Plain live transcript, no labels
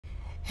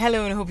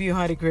Hello and hope you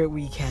had a great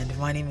weekend.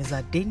 My name is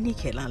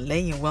Adenike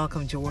Lanlehin.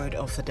 Welcome to Word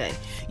of the Day.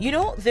 You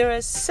know, there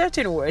are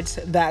certain words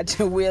that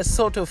we are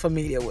sort of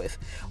familiar with.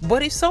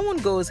 But if someone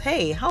goes,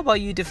 hey, how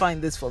about you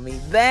define this for me?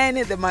 Then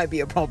there might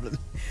be a problem.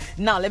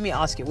 Now, let me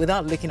ask you,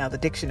 without looking at the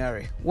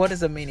dictionary, what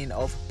is the meaning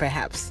of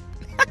perhaps?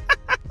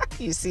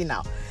 You see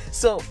now.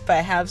 So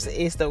perhaps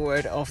is the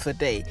word of the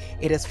day.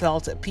 It is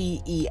spelled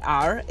P-E-R-H-A-P-S.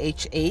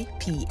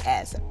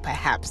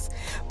 Perhaps.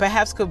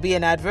 Perhaps could be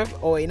an adverb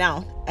or a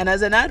noun. And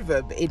as an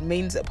adverb, it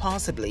means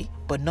possibly,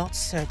 but not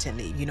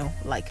certainly,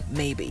 like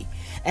maybe.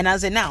 And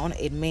as a noun,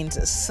 it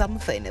means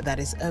something that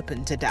is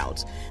open to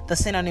doubt. The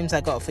synonyms I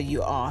got for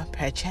you are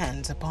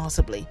perchance,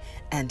 possibly,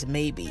 and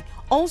maybe.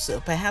 Also,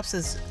 perhaps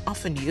is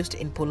often used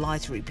in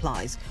polite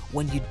replies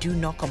when you do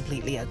not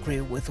completely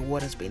agree with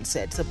what has been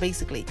said. So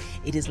basically,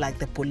 it is like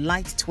the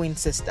polite twin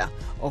sister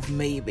of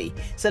maybe.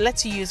 So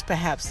let's use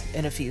perhaps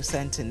in a few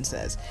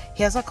sentences.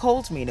 He has not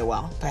called me in a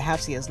while.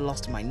 Perhaps he has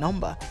lost my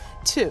number.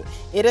 2.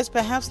 It is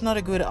perhaps not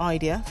a good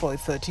idea for a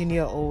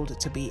 13-year-old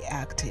to be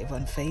active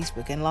on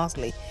Facebook. And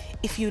lastly,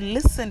 if you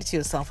listen to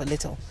yourself a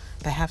little,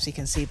 perhaps you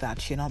can see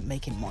that you're not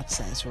making much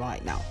sense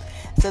right now.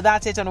 So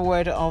that's it on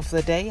Word of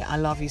the Day. I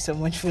love you so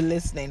much for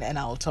listening, and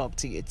I'll talk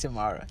to you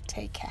tomorrow.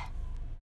 Take care.